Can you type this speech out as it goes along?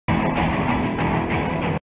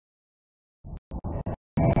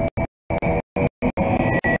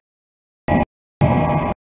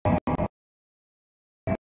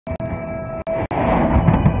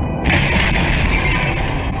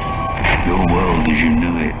world as you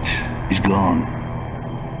knew it is gone.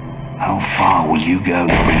 How far will you go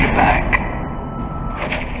to bring it back?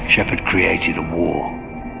 Shepard created a war,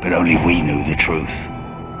 but only we knew the truth.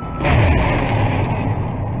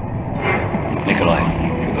 Nikolai,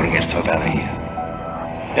 we've got to get stuff out of here.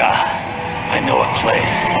 I know a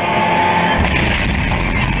place.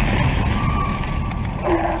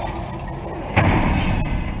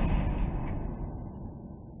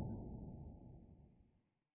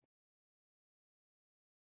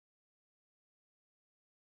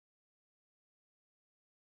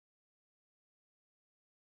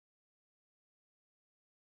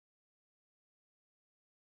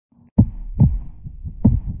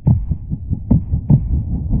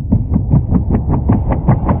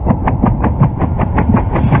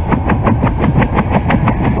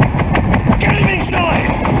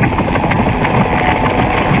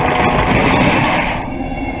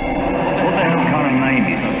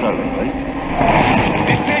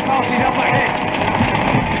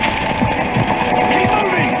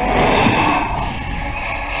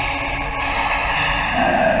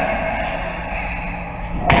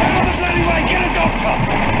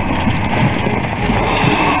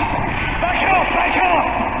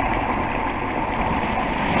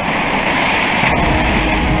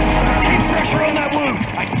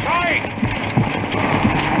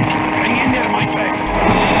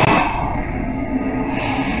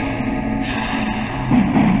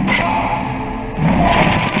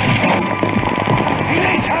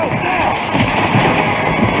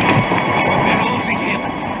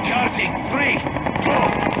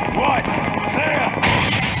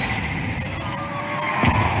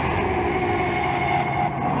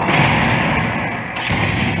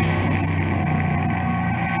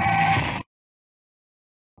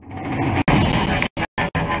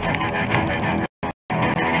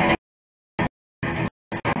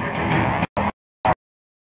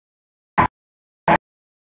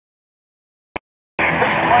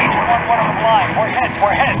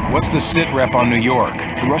 What's the sit rep on New York?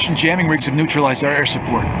 The Russian jamming rigs have neutralized our air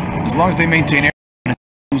support. As long as they maintain air in a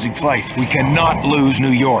losing fight, we cannot lose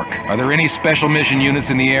New York. Are there any special mission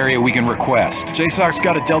units in the area we can request? JSOC's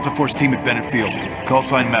got a Delta Force team at Bennett Field. Call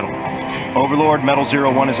sign Metal. Overlord, Metal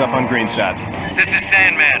 01 is up on Greenside. This is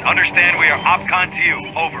Sandman. Understand we are OPCON to you.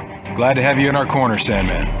 Over. Glad to have you in our corner,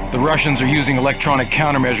 Sandman. The Russians are using electronic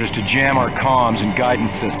countermeasures to jam our comms and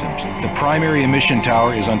guidance systems. The primary emission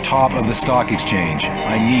tower is on top of the stock exchange.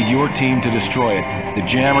 I need your team to destroy it. The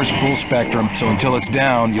jammer's full spectrum, so until it's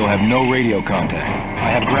down, you'll have no radio contact. I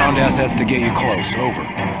have ground assets to get you close. Over.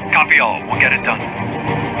 Copy all. We'll get it done.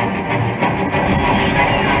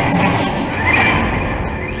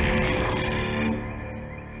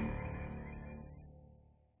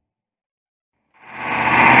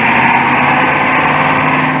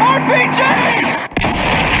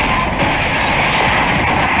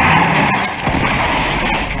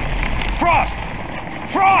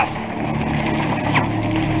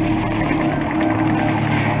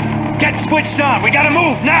 Switched on. We gotta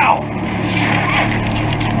move now!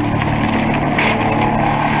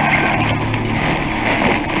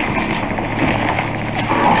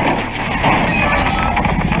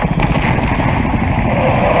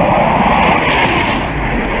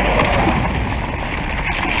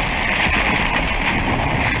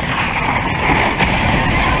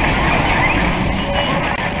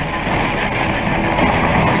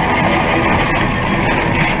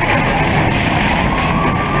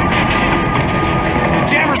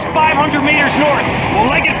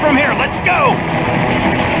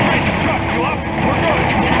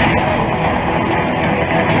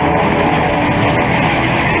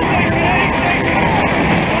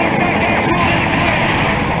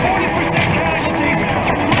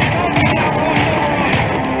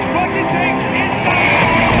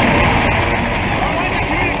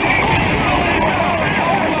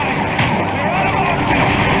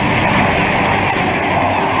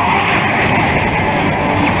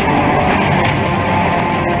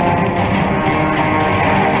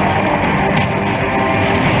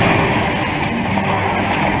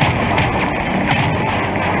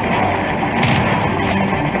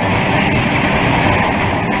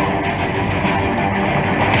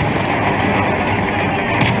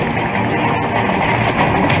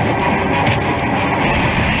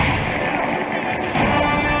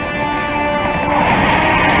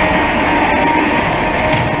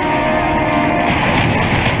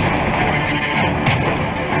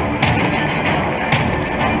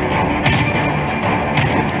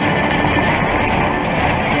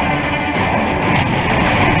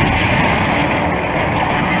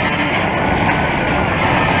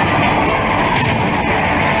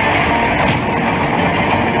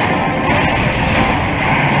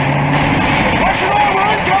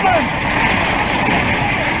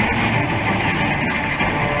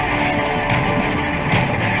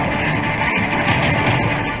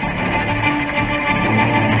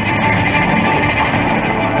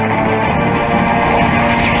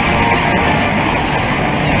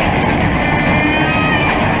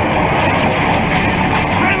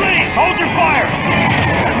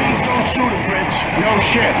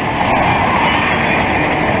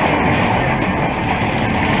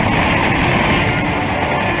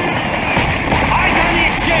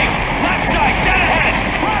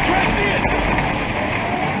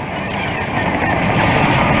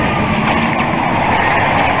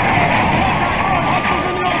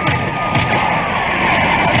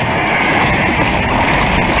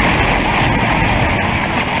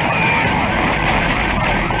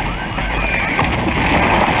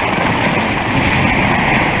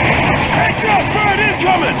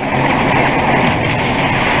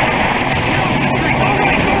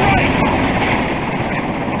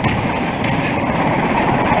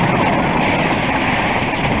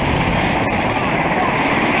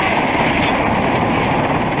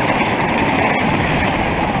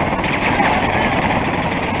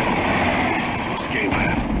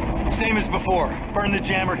 Find the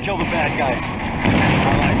jammer, kill the bad guys.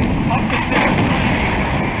 Alright, up the stairs.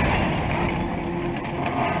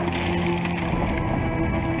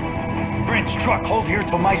 Bridge, truck, hold here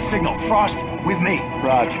till my signal. Frost, with me.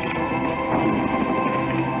 Roger.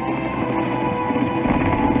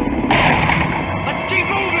 Let's keep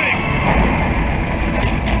moving!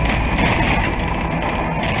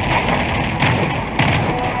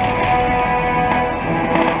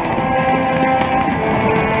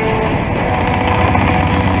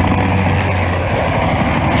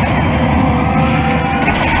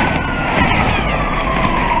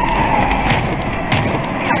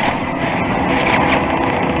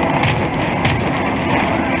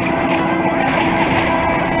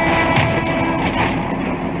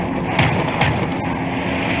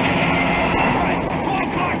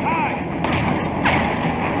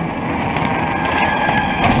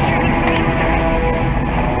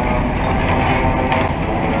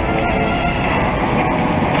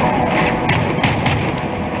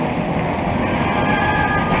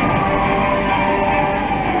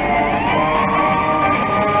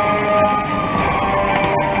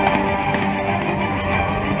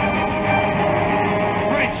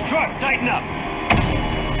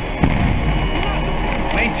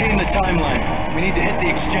 Maintain the timeline. We need to hit the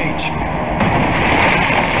exchange.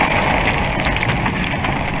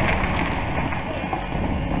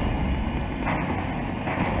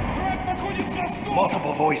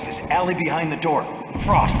 Multiple voices. Alley behind the door.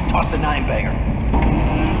 Frost, toss a 9-bagger.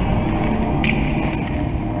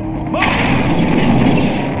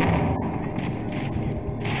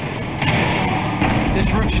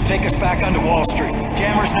 This route should take us back onto Wall Street.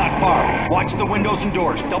 Jammer's not far. Watch the windows and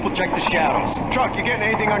doors. Double check the shadows. Truck, you getting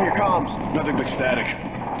anything on your comms? Nothing but static.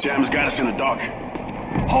 Jam's got us in the dark.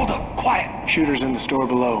 Hold up, quiet. Shooters in the store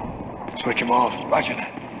below. Switch them off. Roger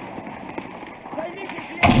that.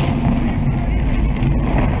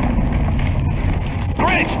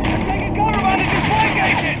 Bridge! They're taking cover by the display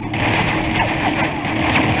cases!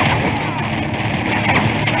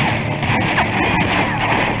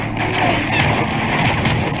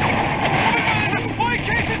 Display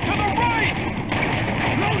cases to the right!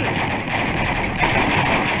 Loaded!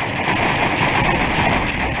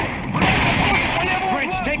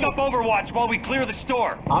 Bridge, take up Overwatch while we clear the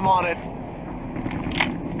store. I'm on it.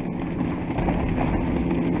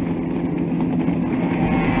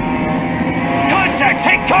 Contact!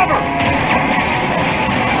 Take cover!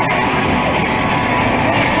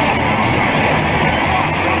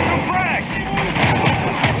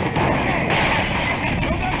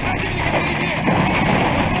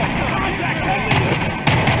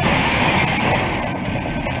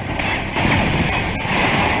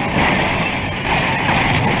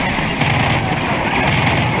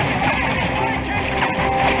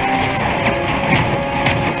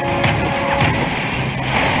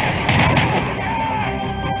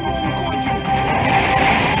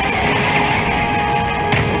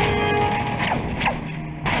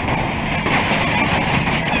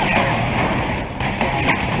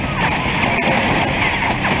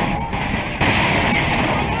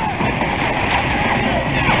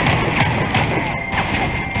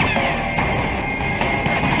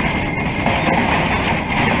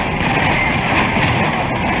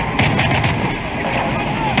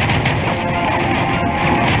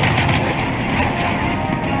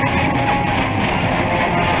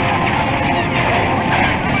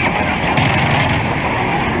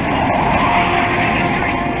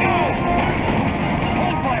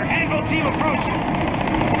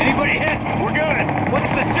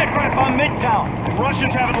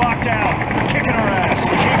 Russians have it locked down. They're kicking our ass.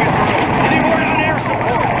 We can't get through. Any word on air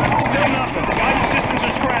support? Still nothing. The guidance systems are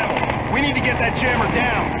scrambled. We need to get that jammer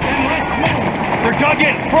down. Then let's move. They're dug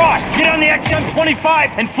in. Frost, get on the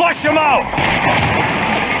XM-25 and flush them out.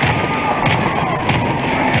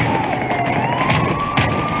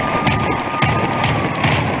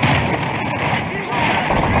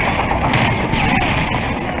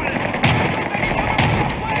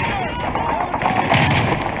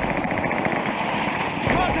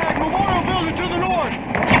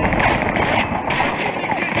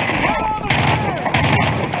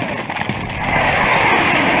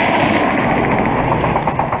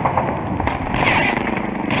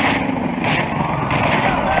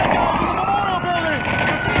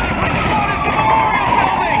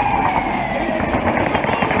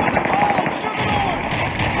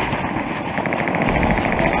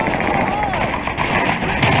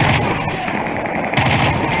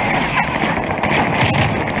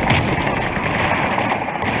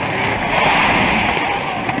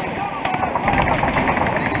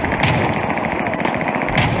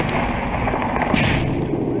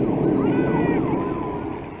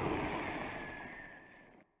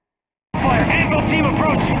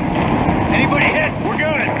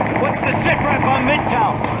 on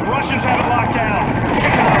Midtown. The Russians have it locked down.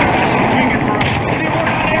 Kicking our ass. We can get through. Any word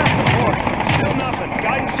on air support? Still nothing.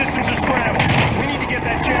 Guidance systems are scrambled. We need to get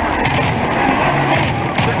that jammer.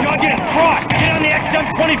 They're dug in. Frost, get on the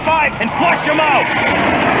XM-25 and flush them out.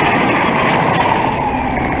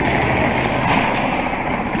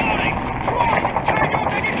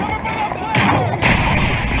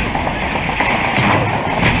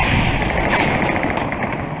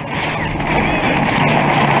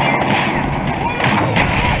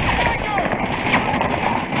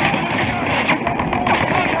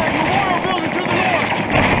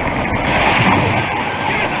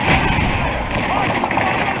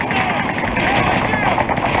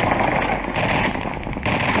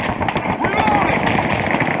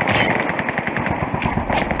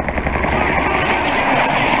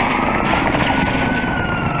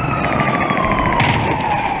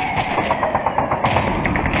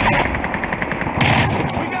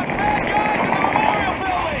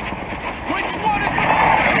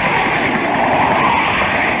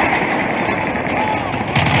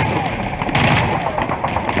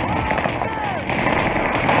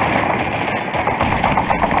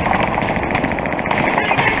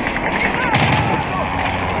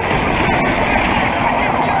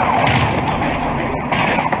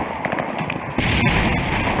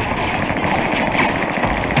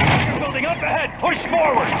 Push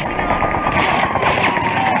forward!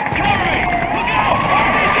 Cover me! Look out!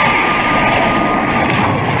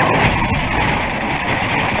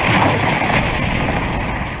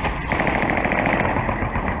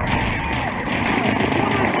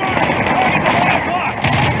 Target's at 1 o'clock!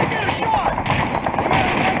 Get a shot!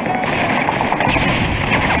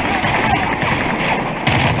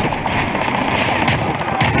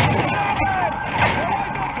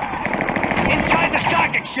 Inside the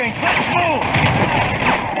stock exchange, let's move!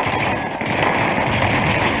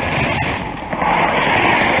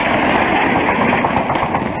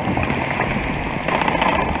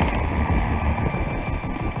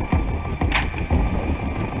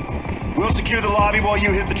 We'll secure the lobby while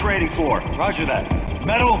you hit the trading floor. Roger that.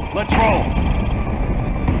 Metal, let's roll.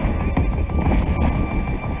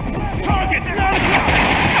 Target's 9 o'clock!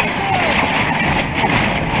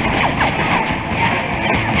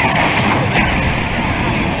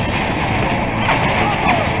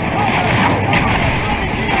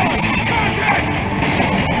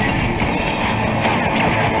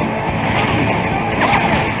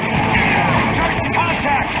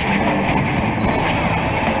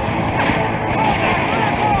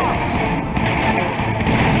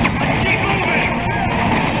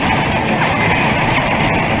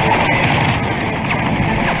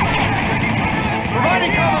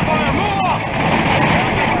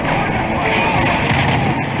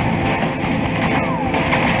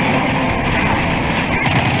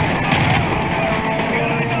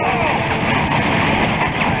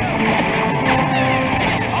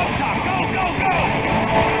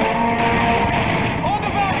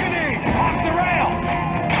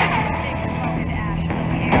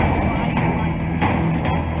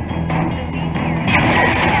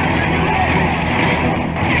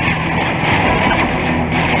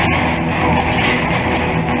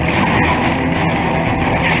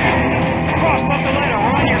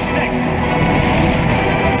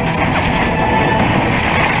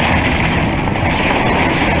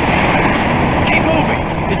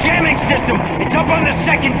 System, it's up on the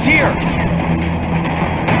second tier.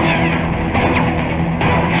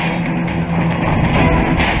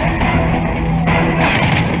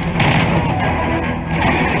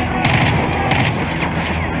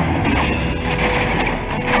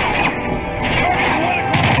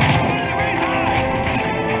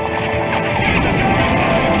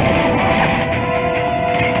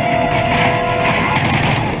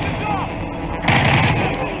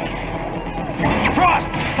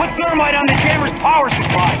 Put thermite on the jammer's power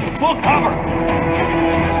supply. We'll cover.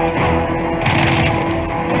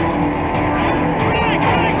 Grenade,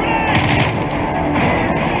 grenade, grenade!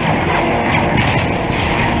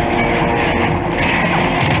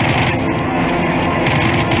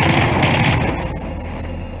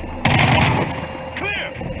 Clear!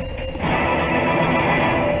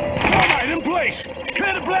 Thermite in place!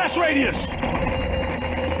 Clear the blast radius!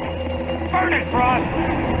 Burn it, Frost!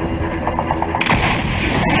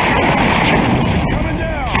 Coming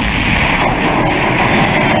down!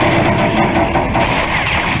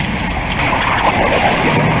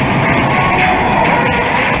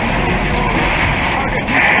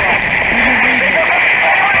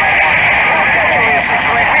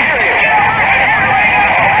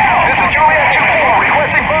 This is Juliet 2-4,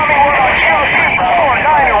 requesting bombing run on GLP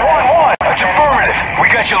 4911. That's affirmative. We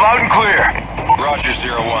got you loud and clear. Roger,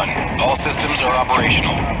 01. All systems are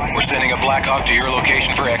operational. We're sending a Black Hawk to your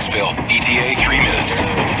location for exfil. ETA 3 minutes.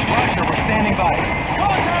 Roger, we're standing by.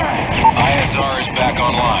 ISR is back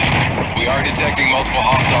online. We are detecting multiple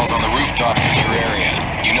hostiles on the rooftops in your area.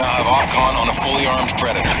 You now have OPCON on a fully armed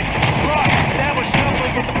Predator. Roger, establish an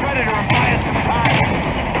uplink with the Predator and buy us some time.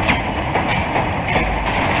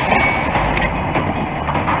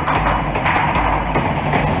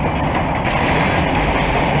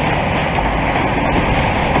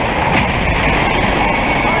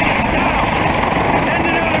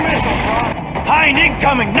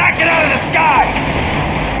 Incoming! Knock it out of the sky!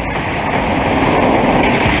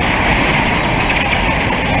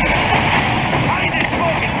 Behind it,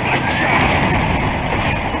 smoking! Good shot!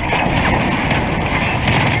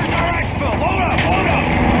 Here's our exfil! Load up! Load up!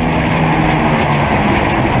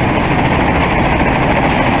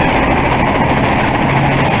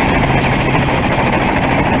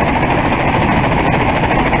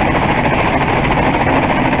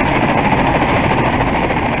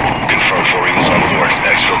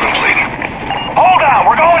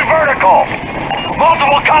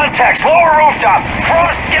 Multiple contacts, lower rooftop.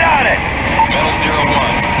 Frost, get on it. Metal 01,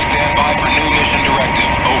 stand by for new mission directive.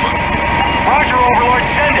 Over. Roger, Overlord,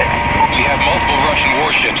 send it. We have multiple Russian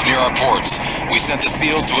warships near our ports. We sent the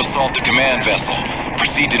SEALs to assault the command vessel.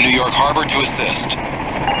 Proceed to New York Harbor to assist.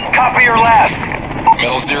 Copy your last.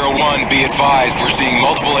 Metal 01, be advised, we're seeing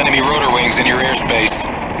multiple enemy rotor wings in your airspace.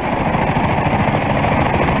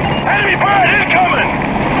 Enemy bird incoming!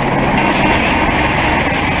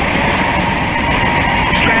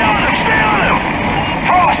 Stay on him!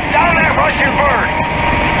 Frost, down that Russian bird!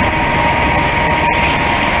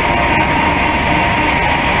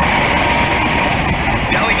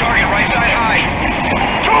 Galley target right side high.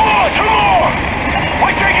 Two more!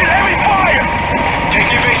 We're taking heavy fire!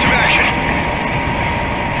 Taking evasive action.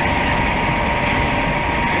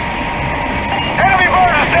 Enemy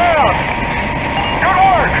bird is down! Good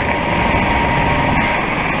work!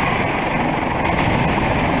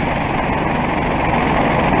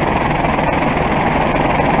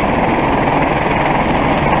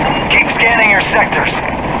 Scanning your sectors.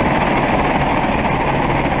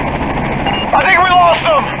 I think we lost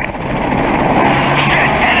them! Shit!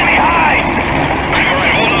 Enemy high!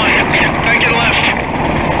 Alright, hold on. Take it left.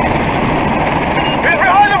 He's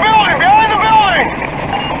behind the building! Behind the building!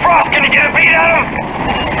 Frost, can you get a beat at him?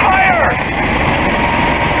 Fire!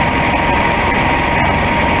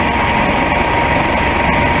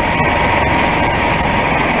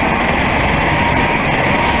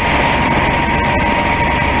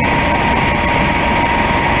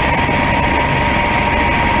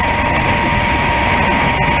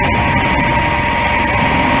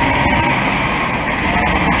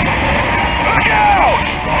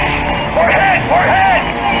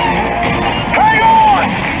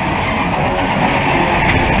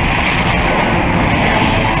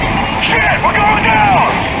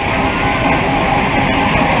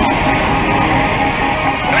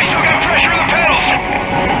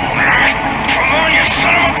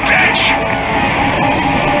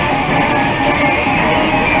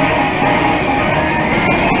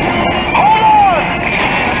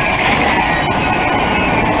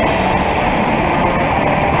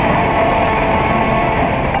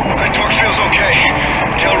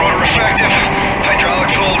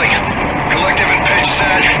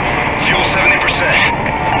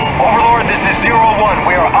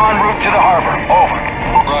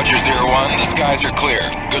 Roger, 01. The skies are clear.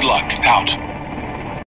 Good luck. Out.